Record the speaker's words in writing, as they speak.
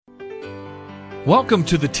Welcome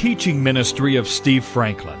to the teaching ministry of Steve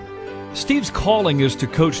Franklin. Steve's calling is to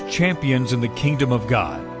coach champions in the kingdom of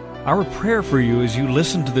God. Our prayer for you as you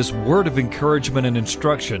listen to this word of encouragement and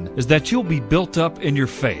instruction is that you'll be built up in your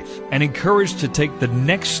faith and encouraged to take the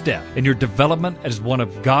next step in your development as one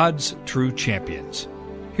of God's true champions.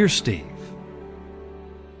 Here's Steve.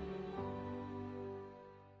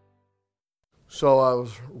 So I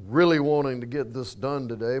was really wanting to get this done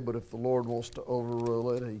today, but if the Lord wants to overrule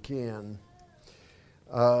it, He can,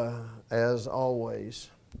 as always.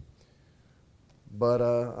 But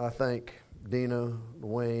I thank Dina,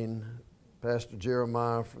 Dwayne, Pastor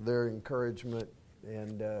Jeremiah for their encouragement,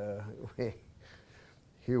 and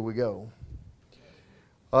here we go.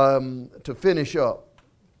 To finish up,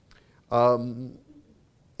 in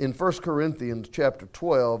 1 Corinthians chapter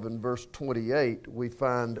 12 and verse 28, we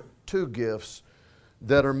find two gifts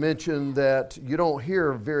that are mentioned that you don't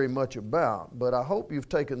hear very much about, but I hope you've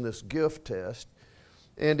taken this gift test.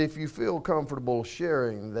 And if you feel comfortable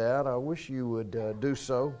sharing that, I wish you would do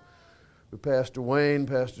so with Pastor Wayne,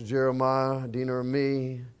 Pastor Jeremiah, Dina, and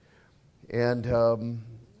me. And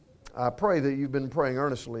I pray that you've been praying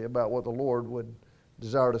earnestly about what the Lord would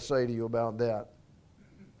desire to say to you about that.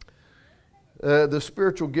 The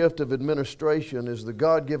spiritual gift of administration is the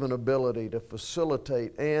God-given ability to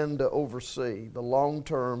facilitate and to oversee the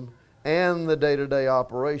long-term and the day-to-day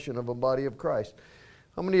operation of a body of Christ.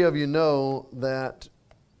 How many of you know that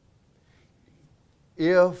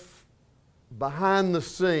if behind the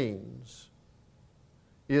scenes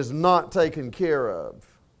is not taken care of,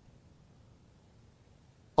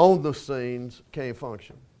 on the scenes can't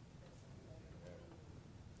function?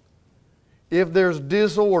 If there's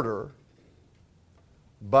disorder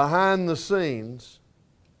behind the scenes,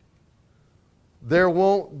 there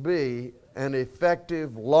won't be an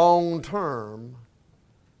effective long-term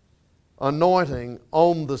anointing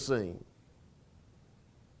on the scene.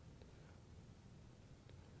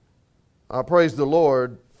 I praise the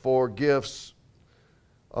Lord for gifts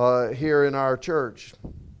here in our church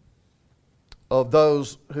of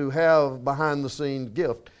those who have behind-the-scenes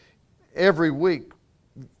gift. Every week,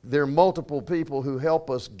 there are multiple people who help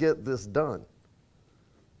us get this done.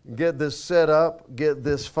 Get this set up, get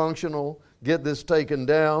this functional, get this taken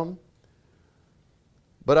down.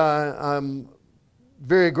 But I'm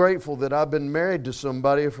very grateful that I've been married to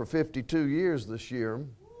somebody for 52 years this year.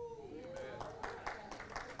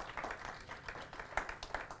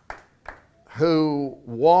 Who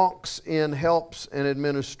walks in helps and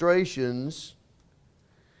administrations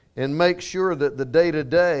and makes sure that the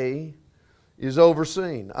day-to-day is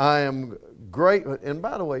overseen. I am great. And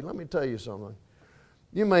by the way, let me tell you something.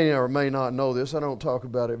 You may or may not know this. I don't talk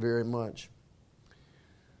about it very much.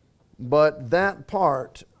 But that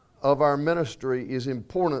part of our ministry is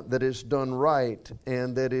important, that it's done right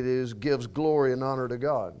and that it gives glory and honor to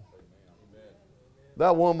God.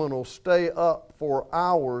 That woman will stay up for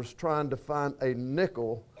hours trying to find a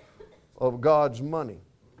nickel of God's money.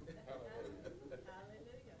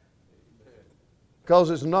 Because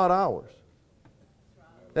it's not ours.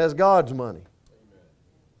 That's God's money.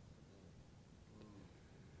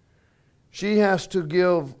 She has to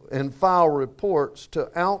give and file reports to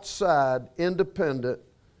outside independent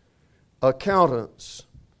accountants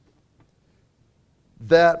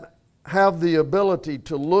that have the ability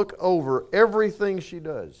to look over everything she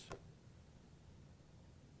does.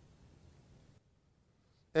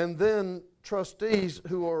 And then trustees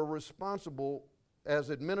who are responsible as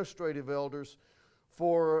administrative elders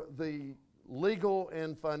for the legal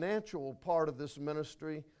and financial part of this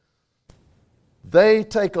ministry, they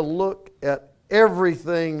take a look at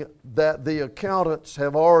everything that the accountants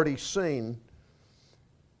have already seen,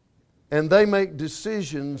 and they make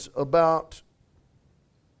decisions about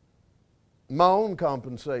my own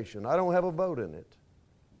compensation. I don't have a vote in it.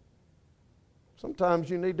 Sometimes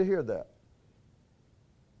you need to hear that.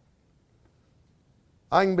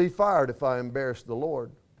 I can be fired if I embarrass the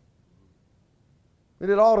Lord. And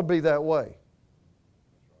it ought to be that way.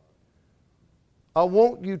 I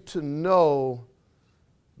want you to know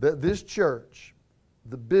that this church,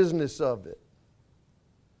 the business of it,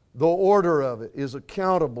 the order of it, is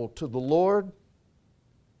accountable to the Lord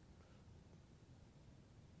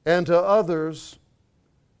and to others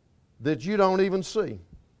that you don't even see.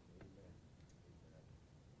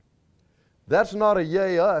 That's not a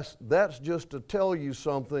yay us. That's just to tell you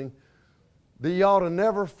something that you ought to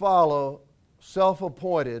never follow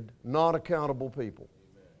self-appointed, non-accountable people.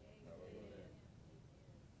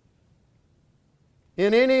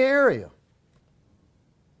 In any area.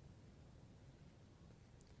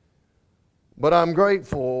 But I'm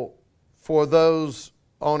grateful for those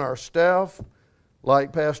on our staff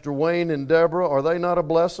Like Pastor Wayne and Deborah, are they not a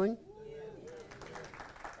blessing?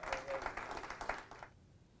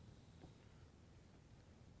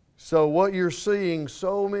 So what you're seeing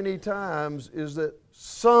so many times is that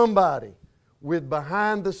somebody with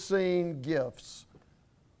behind-the-scene gifts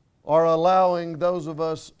are allowing those of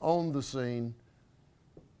us on the scene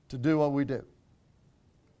to do what we do.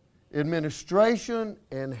 Administration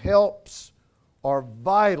and helps are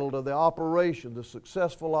vital to the operation, the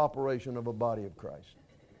successful operation of a body of Christ.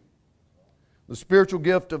 The spiritual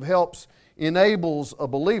gift of helps enables a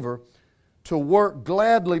believer to work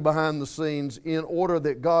gladly behind the scenes in order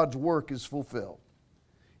that God's work is fulfilled.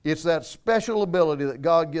 It's that special ability that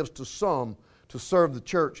God gives to some to serve the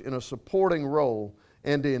church in a supporting role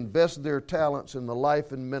and to invest their talents in the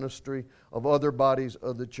life and ministry of other bodies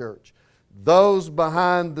of the church. Those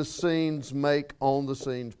behind the scenes make on the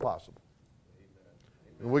scenes possible.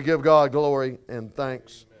 And we give God glory and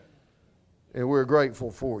thanks, and we're grateful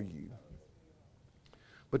for you.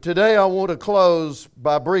 But today I want to close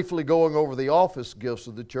by briefly going over the office gifts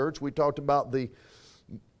of the church. We talked about the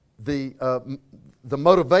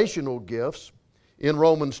motivational gifts in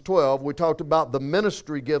Romans 12. We talked about the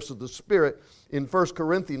ministry gifts of the Spirit in 1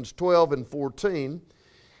 Corinthians 12 and 14.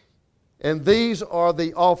 And these are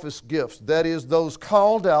the office gifts. That is, those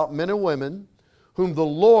called out men and women whom the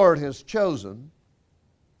Lord has chosen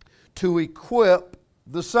to equip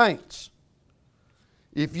the saints.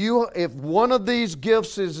 If one of these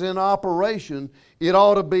gifts is in operation, it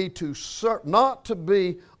ought to be not to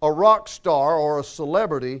be a rock star or a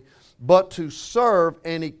celebrity, but to serve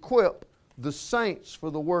and equip the saints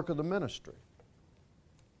for the work of the ministry.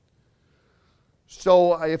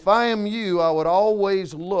 So if I am you, I would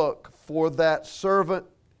always look for that servant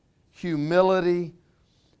humility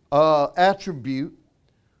attribute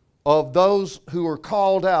of those who are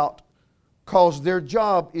called out, because their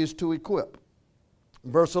job is to equip.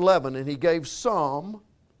 Verse 11, and he gave some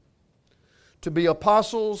to be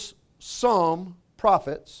apostles, some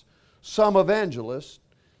prophets, some evangelists,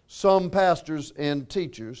 some pastors and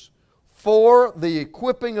teachers, for the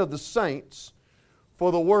equipping of the saints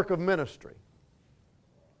for the work of ministry,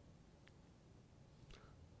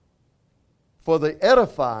 for the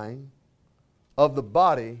edifying of the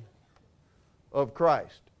body of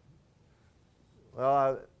Christ.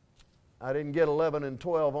 Well, I didn't get 11 and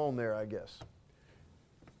 12 on there, I guess.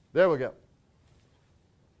 There we go.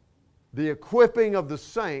 The equipping of the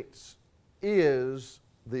saints is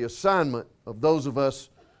the assignment of those of us.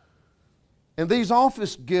 And these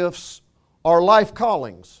office gifts are life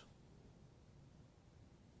callings.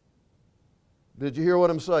 Did you hear what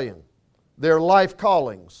I'm saying? They're life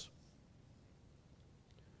callings.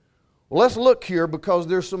 Well, let's look here, because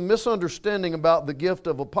there's some misunderstanding about the gift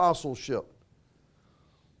of apostleship.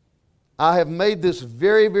 I have made this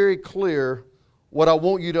very, very clear. What I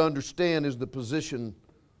want you to understand is the position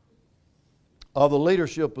of the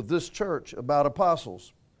leadership of this church about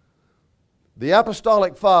apostles. The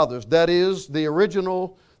Apostolic Fathers, that is, the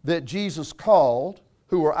original that Jesus called,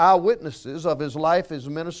 who were eyewitnesses of His life, His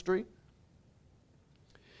ministry,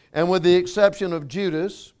 and with the exception of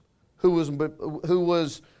Judas, who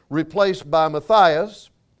was replaced by Matthias,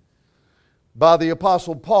 by the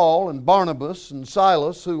Apostle Paul and Barnabas and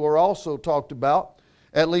Silas, who are also talked about,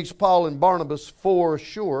 at least Paul and Barnabas for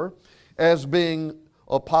sure, as being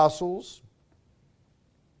apostles.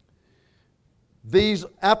 These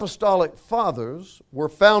apostolic fathers were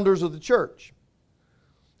founders of the church,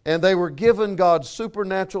 and they were given God's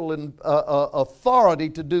supernatural authority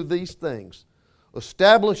to do these things: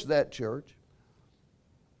 establish that church,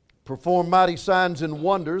 perform mighty signs and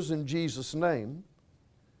wonders in Jesus' name,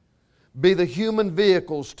 be the human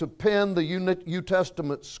vehicles to pen the New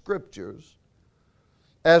Testament scriptures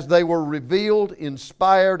as they were revealed,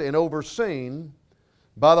 inspired, and overseen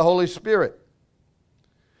by the Holy Spirit.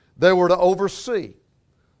 They were to oversee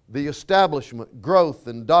the establishment, growth,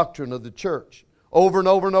 and doctrine of the church. Over and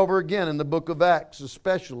over and over again in the book of Acts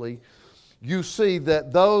especially, you see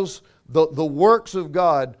that the works of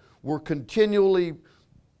God were continually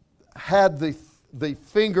had the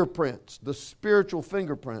fingerprints, the spiritual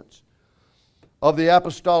fingerprints of the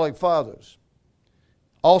Apostolic Fathers.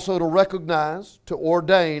 Also to recognize, to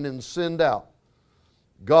ordain, and send out.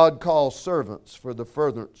 God calls servants for the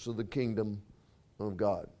furtherance of the kingdom of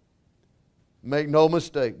God. Make no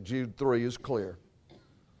mistake, Jude 3 is clear.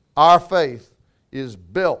 Our faith is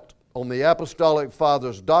built on the Apostolic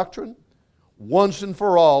Fathers' doctrine, once and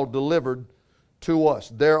for all delivered to us.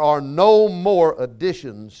 There are no more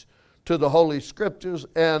additions to the Holy Scriptures,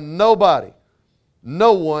 and no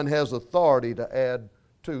one has authority to add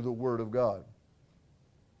to the Word of God.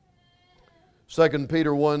 2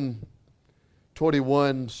 Peter 1:12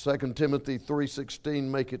 21, 2 Timothy 3:16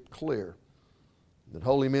 make it clear that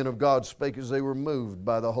holy men of God spake as they were moved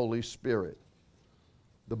by the Holy Spirit.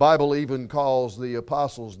 The Bible even calls the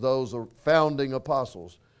apostles, those founding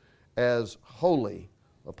apostles, as holy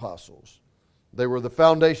apostles. They were the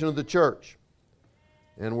foundation of the church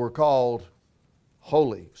and were called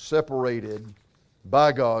holy, separated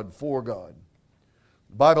by God, for God.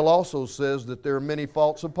 The Bible also says that there are many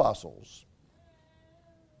false apostles.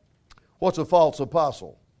 What's a false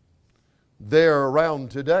apostle? They're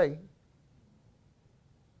around today.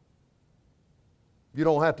 You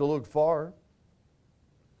don't have to look far.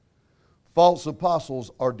 False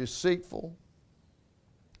apostles are deceitful,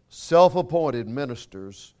 self-appointed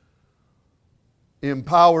ministers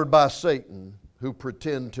empowered by Satan who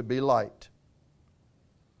pretend to be light.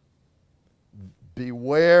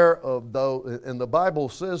 Beware of those, and the Bible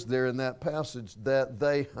says there in that passage that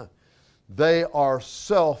they are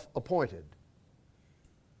self-appointed.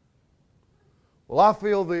 Well, I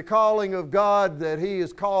feel the calling of God that He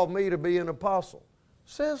has called me to be an apostle.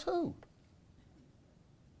 Says who?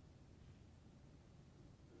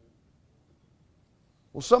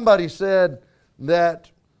 Well, somebody said that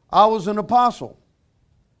I was an apostle.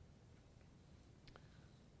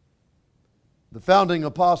 The founding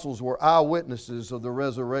apostles were eyewitnesses of the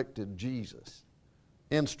resurrected Jesus,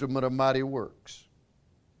 instrument of mighty works,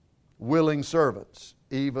 willing servants,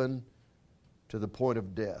 even to the point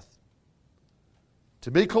of death.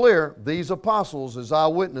 To be clear, these apostles as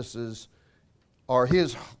eyewitnesses are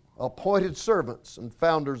His appointed servants and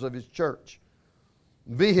founders of His church,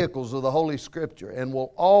 vehicles of the Holy Scripture, and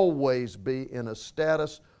will always be in a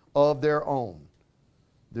status of their own.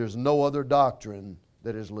 There's no other doctrine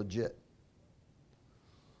that is legit.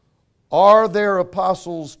 Are there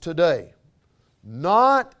apostles today?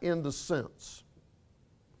 Not in the sense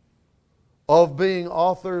of being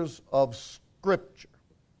authors of Scripture.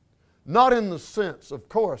 Not in the sense, of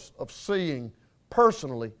course, of seeing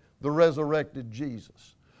personally the resurrected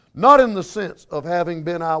Jesus. Not in the sense of having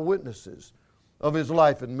been eyewitnesses of His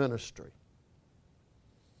life and ministry.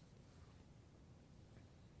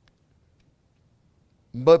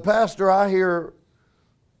 But Pastor, I hear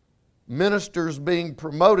ministers being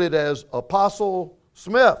promoted as Apostle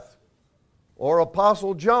Smith or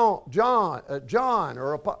Apostle John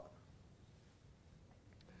or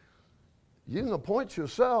you can appoint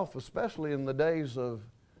yourself, especially in the days of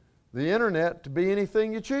the internet, to be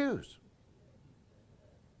anything you choose.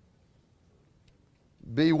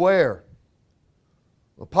 Beware.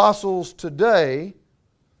 Apostles today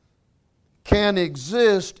can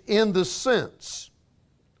exist in the sense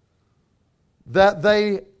that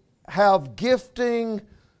they have gifting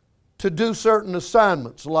to do certain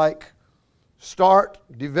assignments like start,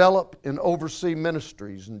 develop, and oversee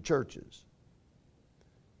ministries in churches.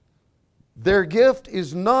 Their gift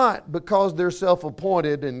is not because they're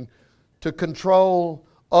self-appointed and to control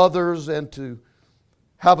others and to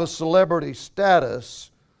have a celebrity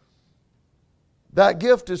status. That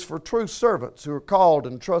gift is for true servants who are called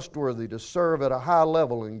and trustworthy to serve at a high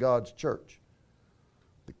level in God's church.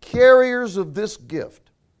 The carriers of this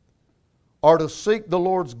gift are to seek the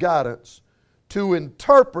Lord's guidance, to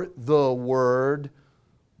interpret the Word,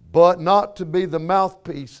 but not to be the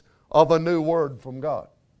mouthpiece of a new word from God.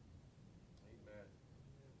 Amen.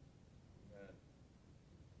 Amen.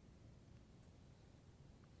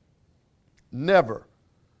 Never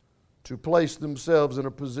to place themselves in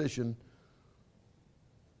a position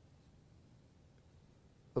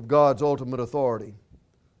of God's ultimate authority.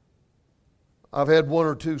 I've had one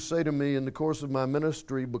or two say to me in the course of my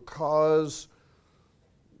ministry, because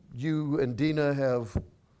you and Dina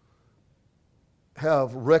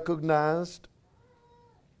have recognized,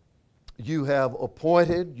 you have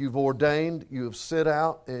appointed, you've ordained, you have sent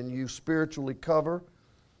out, and you spiritually cover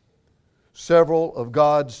several of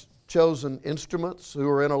God's chosen instruments who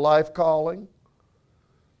are in a life calling,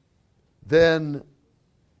 then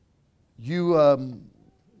you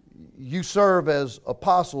serve as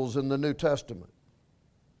apostles in the New Testament.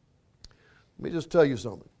 Let me just tell you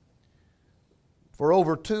something. For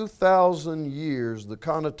over 2,000 years, the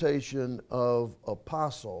connotation of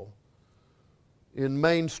apostle in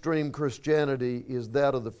mainstream Christianity is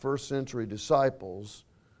that of the first century disciples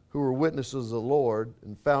who were witnesses of the Lord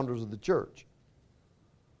and founders of the church.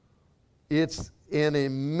 It's an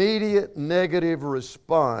immediate negative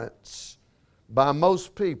response by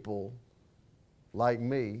most people like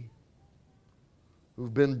me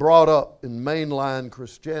who've been brought up in mainline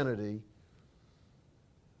Christianity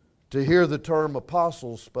to hear the term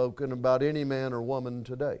apostle spoken about any man or woman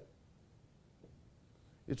today.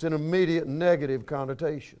 It's an immediate negative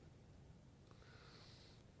connotation.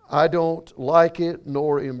 I don't like it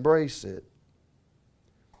nor embrace it.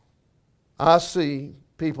 I see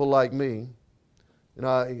people like me, and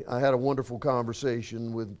I had a wonderful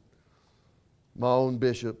conversation with my own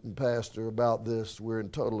bishop and pastor about this. We're in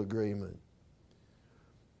total agreement.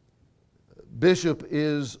 Bishop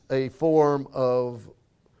is a form of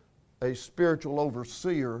a spiritual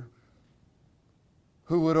overseer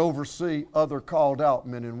who would oversee other called out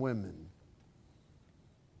men and women.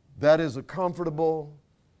 That is a comfortable,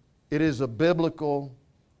 it is a biblical,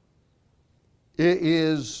 it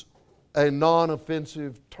is a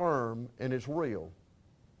non-offensive term, and it's real.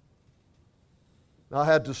 I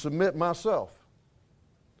had to submit myself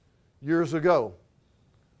years ago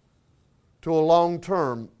to a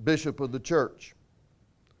long-term bishop of the church,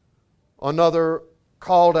 another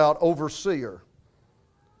called out overseer,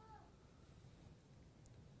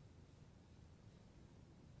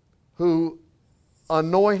 who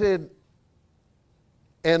anointed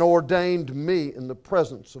and ordained me in the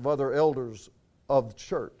presence of other elders of the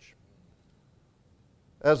church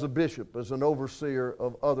as a bishop, as an overseer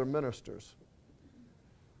of other ministers.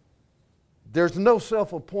 There's no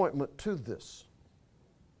self-appointment to this.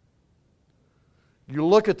 You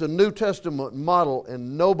look at the New Testament model,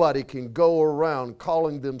 and nobody can go around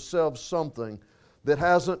calling themselves something that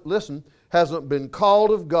hasn't been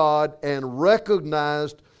called of God and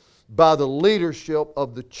recognized by the leadership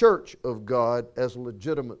of the church of God as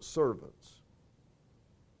legitimate servants.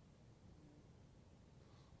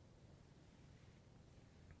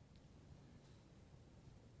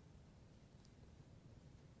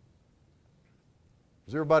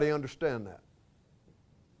 Does everybody understand that?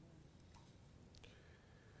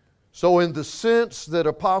 So in the sense that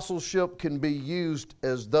apostleship can be used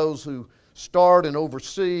as those who start and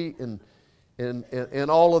oversee and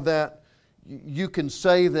all of that, you can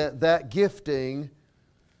say that that gifting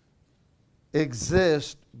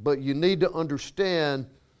exists, but you need to understand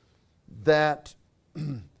that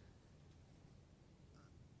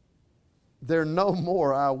there are no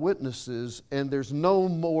more eyewitnesses, and there's no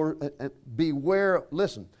more, beware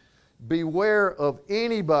of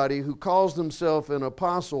anybody who calls themselves an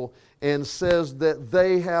apostle and says that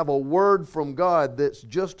they have a word from God that's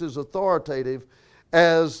just as authoritative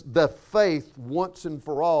as the faith once and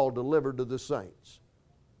for all delivered to the saints.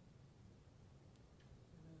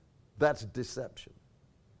 That's deception.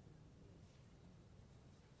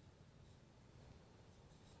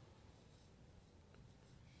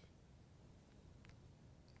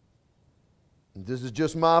 This is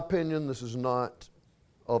just my opinion. This is not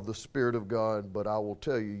of the Spirit of God, but I will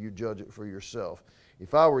tell you, you judge it for yourself.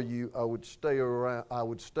 If I were you, I would stay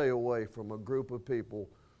away from a group of people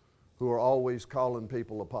who are always calling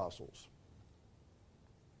people apostles.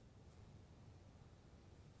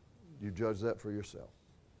 You judge that for yourself.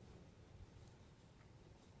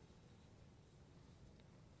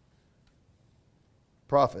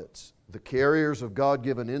 Prophets, the carriers of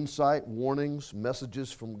God-given insight, warnings,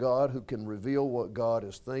 messages from God who can reveal what God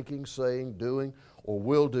is thinking, saying, doing, or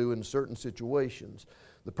will do in certain situations.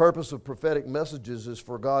 The purpose of prophetic messages is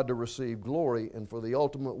for God to receive glory and for the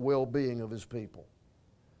ultimate well-being of His people.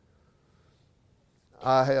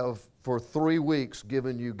 I have for 3 weeks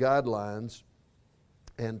given you guidelines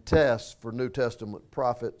and tests for New Testament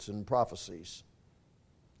prophets and prophecies.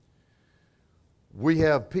 We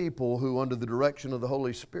have people who, under the direction of the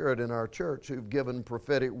Holy Spirit in our church, who've given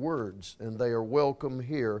prophetic words, and they are welcome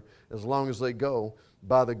here as long as they go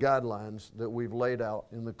by the guidelines that we've laid out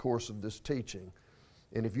in the course of this teaching.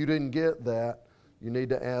 And if you didn't get that, you need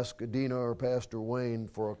to ask Adina or Pastor Wayne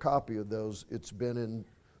for a copy of those. It's been in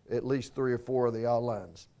at least 3 or 4 of the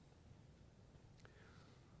outlines.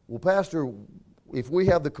 Well, Pastor, if we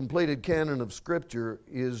have the completed canon of Scripture,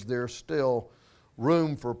 is there still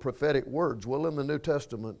room for prophetic words? Well, in the New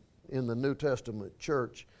Testament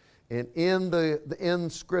church, and in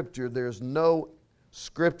Scripture, there's no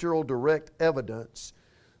scriptural direct evidence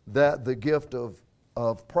that the gift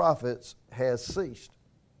of prophets has ceased.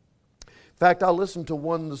 In fact, I listened to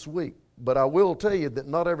one this week, but I will tell you that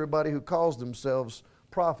not everybody who calls themselves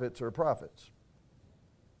prophets are prophets.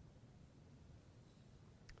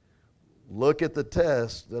 Look at the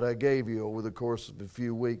test that I gave you over the course of a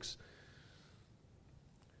few weeks.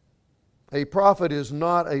 A prophet is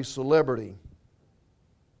not a celebrity.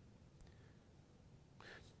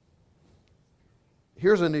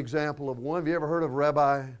 Here's an example of one. Have you ever heard of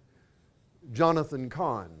Rabbi Jonathan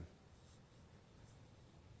Cahn?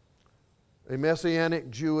 A Messianic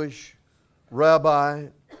Jewish rabbi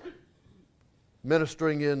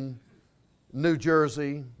ministering in New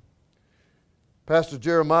Jersey. Pastor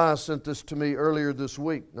Jeremiah sent this to me earlier this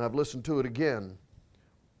week, and I've listened to it again.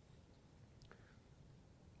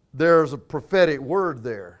 there's a prophetic word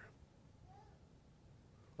there.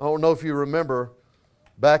 I don't know if you remember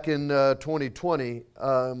back in 2020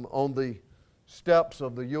 on the steps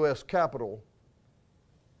of the U.S. Capitol,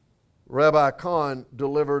 Rabbi Khan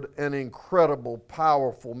delivered an incredible,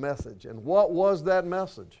 powerful message. And what was that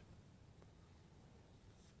message?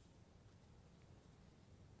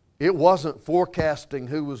 It wasn't forecasting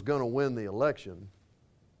who was going to win the election,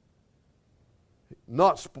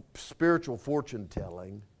 not spiritual fortune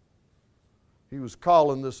telling. He was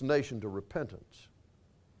calling this nation to repentance,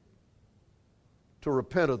 to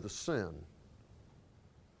repent of the sin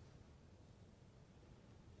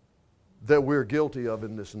that we're guilty of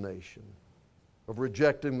in this nation, of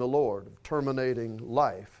rejecting the Lord, of terminating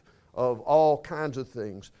life, of all kinds of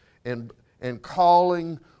things, and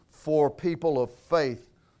calling for people of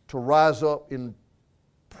faith to rise up in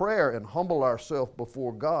prayer and humble ourselves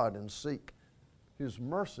before God and seek His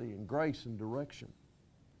mercy and grace and direction.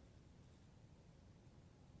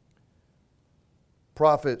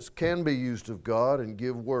 Prophets can be used of God and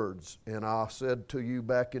give words. And I said to you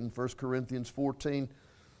back in 1 Corinthians 14,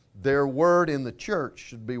 their word in the church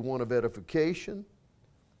should be one of edification,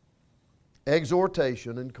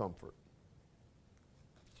 exhortation, and comfort.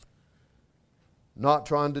 Not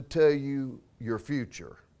trying to tell you your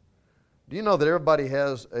future. Do you know that everybody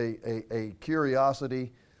has a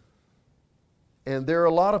curiosity? And there are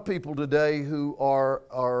a lot of people today who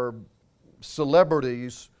are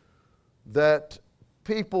celebrities that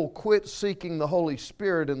people quit seeking the Holy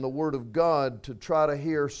Spirit and the Word of God to try to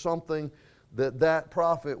hear something that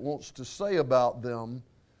prophet wants to say about them,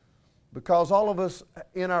 because all of us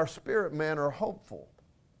in our spirit man are hopeful.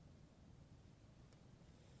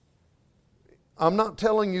 I'm not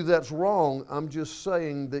telling you that's wrong. I'm just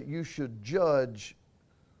saying that you should judge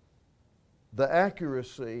the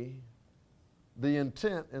accuracy, the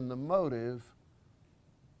intent, and the motive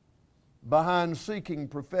behind seeking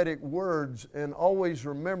prophetic words, and always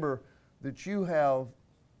remember that you have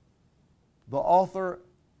the author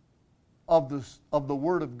of the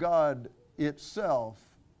Word of God itself,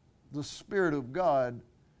 the Spirit of God,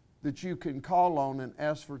 that you can call on and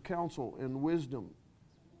ask for counsel and wisdom.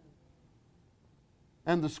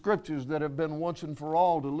 And the Scriptures that have been once and for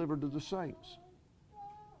all delivered to the saints.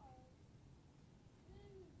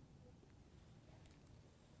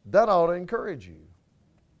 That ought to encourage you.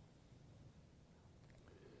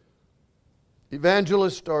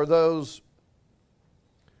 Evangelists are those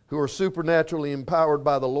who are supernaturally empowered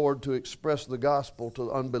by the Lord to express the gospel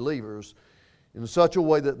to unbelievers in such a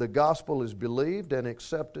way that the gospel is believed and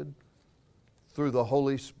accepted through the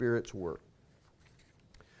Holy Spirit's work.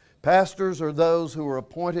 Pastors are those who are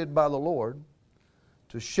appointed by the Lord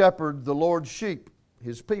to shepherd the Lord's sheep,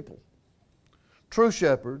 His people. True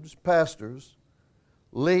shepherds, pastors,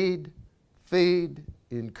 lead, feed,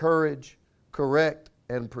 encourage, correct,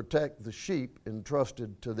 and protect the sheep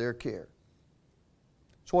entrusted to their care.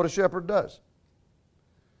 It's what a shepherd does.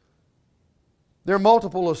 There are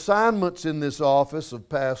multiple assignments in this office of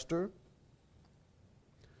pastor.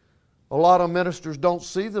 A lot of ministers don't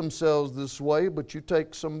see themselves this way, but you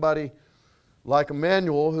take somebody like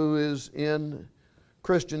Emmanuel, who is in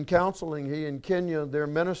Christian counseling, he in Kenya, their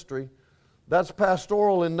ministry, that's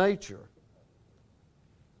pastoral in nature.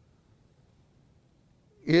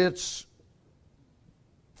 It's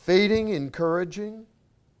feeding, encouraging,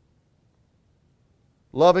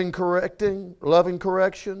 loving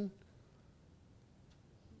correction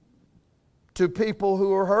to people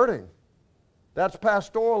who are hurting. That's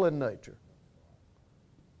pastoral in nature.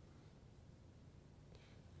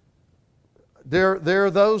 There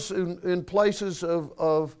are those in places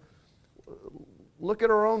of look at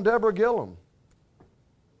our own Deborah Gillum.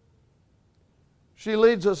 She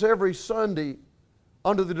leads us every Sunday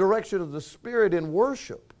under the direction of the Spirit in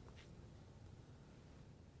worship.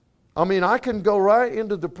 I mean, I can go right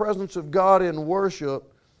into the presence of God in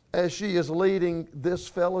worship as she is leading this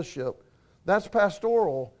fellowship. That's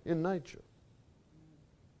pastoral in nature.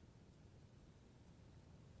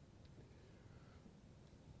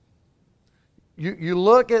 You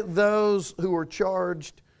look at those who are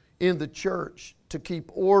charged in the church to keep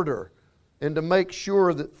order and to make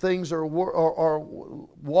sure that things are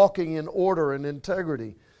walking in order and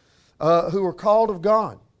integrity, who are called of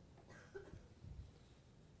God.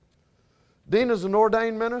 Dina's an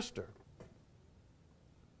ordained minister.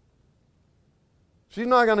 She's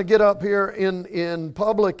not going to get up here in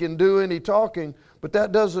public and do any talking, but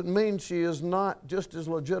that doesn't mean she is not just as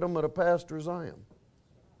legitimate a pastor as I am.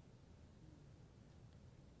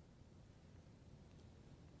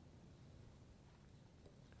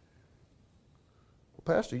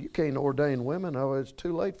 Pastor, you can't ordain women. Oh, it's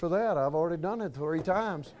too late for that. I've already done it 3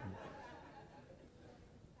 times.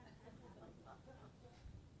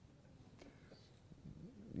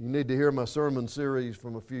 You need to hear my sermon series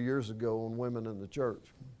from a few years ago on women in the church.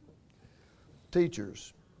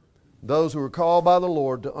 Teachers, those who are called by the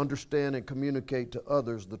Lord to understand and communicate to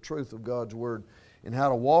others the truth of God's Word and how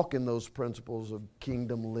to walk in those principles of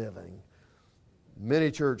kingdom living. Many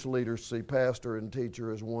church leaders see pastor and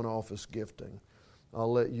teacher as one office gifting.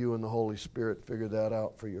 I'll let you and the Holy Spirit figure that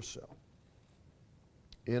out for yourself.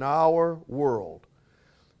 In our world,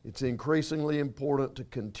 it's increasingly important to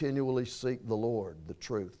continually seek the Lord, the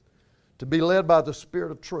truth, to be led by the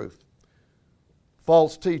Spirit of truth.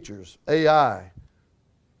 False teachers, AI. I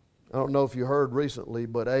don't know if you heard recently,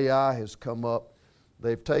 but AI has come up.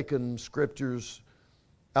 They've taken scriptures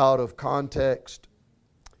out of context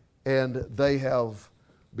and they have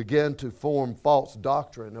begun to form false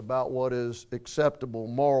doctrine about what is acceptable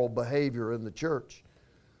moral behavior in the church.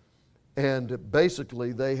 And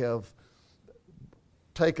basically they have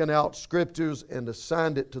taken out scriptures and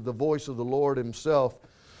assigned it to the voice of the Lord Himself,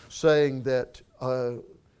 saying that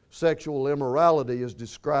sexual immorality is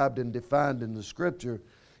described and defined in the Scripture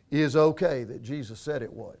is okay, that Jesus said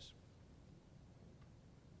it was.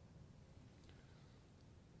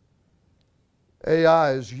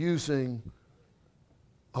 AI is using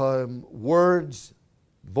words,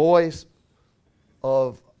 voice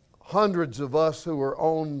of hundreds of us who are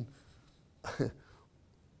on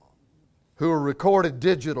who are recorded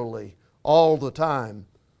digitally all the time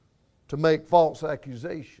to make false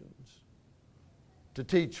accusations, to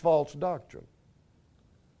teach false doctrine.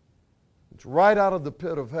 It's right out of the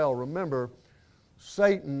pit of hell. Remember,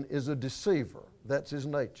 Satan is a deceiver. That's his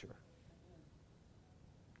nature.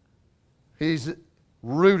 He's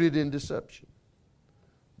rooted in deception.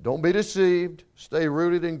 Don't be deceived. Stay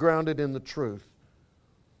rooted and grounded in the truth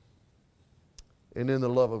and in the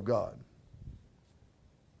love of God.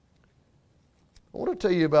 I want to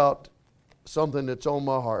tell you about something that's on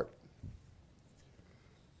my heart.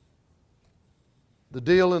 The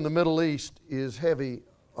deal in the Middle East is heavy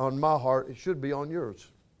on my heart. It should be on yours.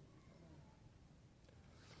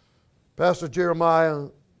 Pastor Jeremiah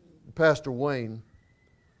and Pastor Wayne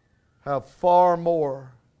have far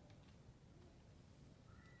more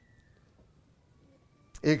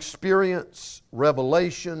experience,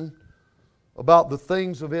 revelation about the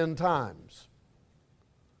things of end times.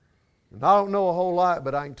 And I don't know a whole lot,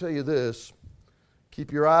 but I can tell you this.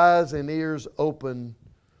 Keep your eyes and ears open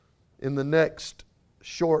in the next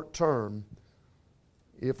short term.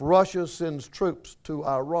 If Russia sends troops to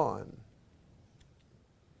Iran,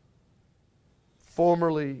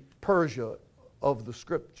 formerly Persia of the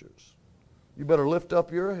Scriptures, you better lift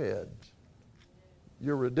up your head.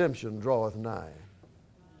 Your redemption draweth nigh.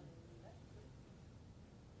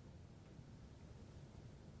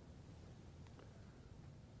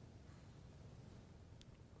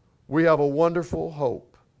 We have a wonderful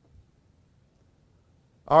hope.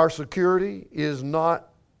 Our security is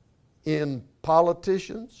not in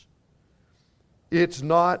politicians. It's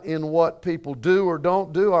not in what people do or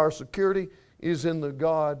don't do. Our security is in the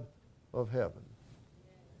God of heaven.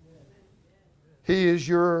 He is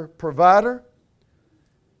your provider.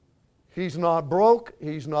 He's not broke.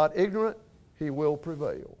 He's not ignorant. He will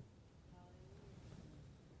prevail.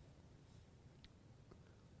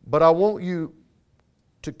 But I want you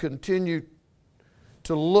to continue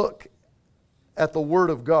to look at the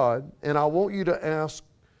Word of God, and I want you to ask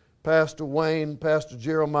Pastor Wayne, Pastor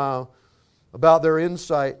Jeremiah about their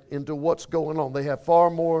insight into what's going on. They have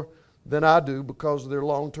far more than I do because of their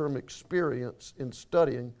long-term experience in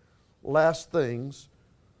studying last things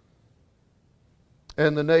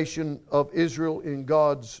and the nation of Israel in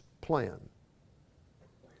God's plan.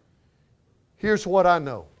 Here's what I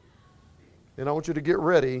know, and I want you to get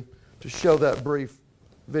ready to show that brief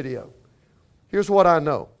video. Here's what I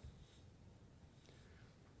know.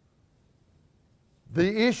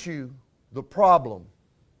 The issue, the problem,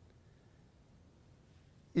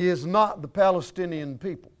 is not the Palestinian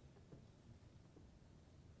people.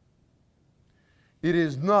 It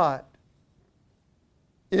is not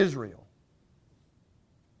Israel.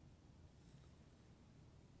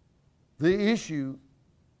 The issue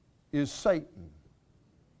is Satan,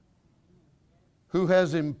 who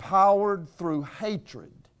has empowered through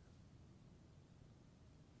hatred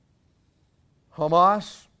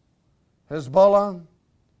Hamas, Hezbollah,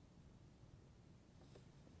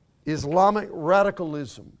 Islamic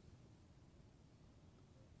radicalism.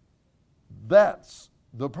 That's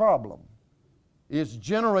the problem. It's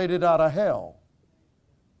generated out of hell.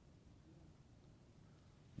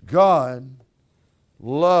 God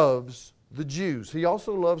loves the Jews. He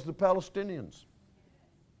also loves the Palestinians.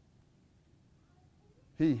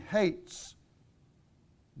 He hates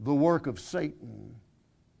the work of Satan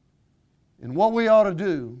And what we ought to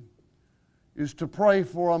do is to pray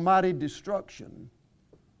for a mighty destruction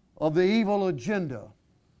of the evil agenda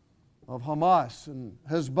of Hamas and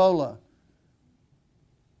Hezbollah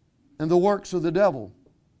and the works of the devil.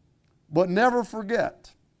 But never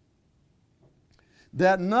forget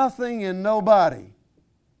that nothing and nobody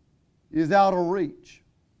is out of reach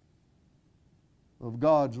of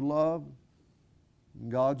God's love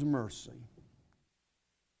and God's mercy.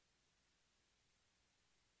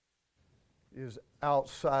 Is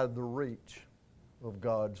outside the reach of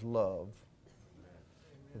God's love,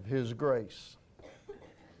 of His grace.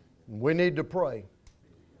 And we need to pray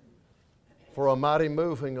for a mighty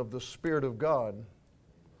moving of the Spirit of God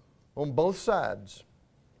on both sides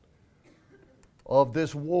of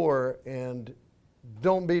this war. And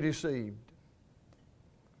don't be deceived.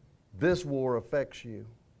 This war affects you.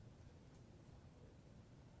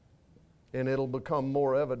 And it'll become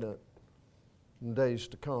more evident in days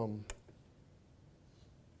to come.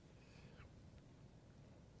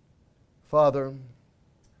 Father,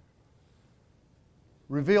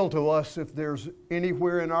 reveal to us if there's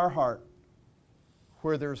anywhere in our heart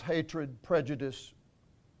where there's hatred, prejudice,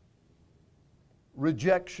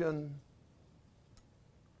 rejection,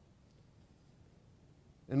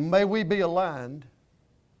 and may we be aligned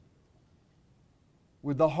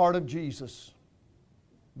with the heart of Jesus,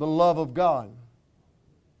 the love of God.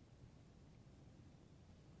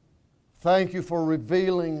 Thank you for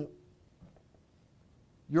revealing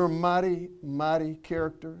your mighty, mighty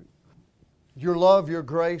character, your love, your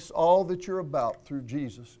grace, all that you're about through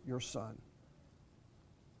Jesus, your Son.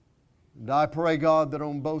 And I pray, God, that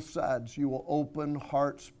on both sides you will open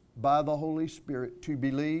hearts by the Holy Spirit to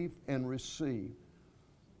believe and receive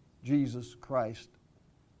Jesus Christ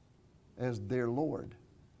as their Lord.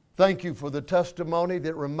 Thank you for the testimony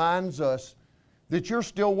that reminds us that you're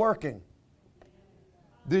still working,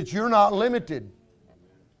 that you're not limited,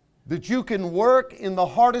 that you can work in the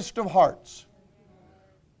hardest of hearts,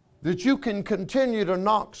 that you can continue to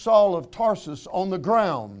knock Saul of Tarsus on the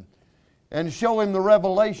ground and show him the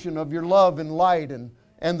revelation of your love and light and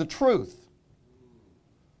the truth.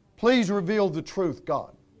 Please reveal the truth,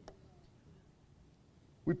 God.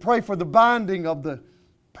 We pray for the binding of the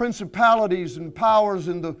principalities and powers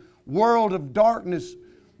in the world of darkness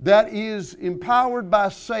that is empowered by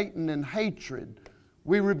Satan and hatred.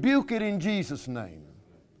 We rebuke it in Jesus' name.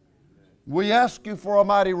 We ask you for a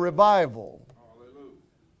mighty revival,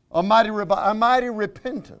 a mighty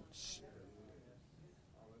repentance.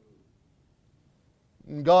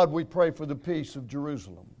 And God, we pray for the peace of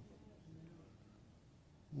Jerusalem.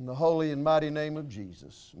 In the holy and mighty name of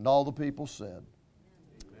Jesus. And all the people said.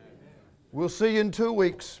 Amen. We'll see you in 2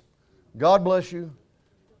 weeks. God bless you.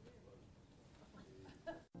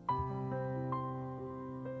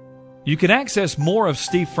 You can access more of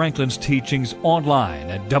Steve Franklin's teachings online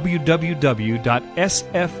at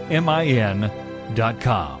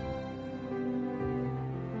www.sfmin.com.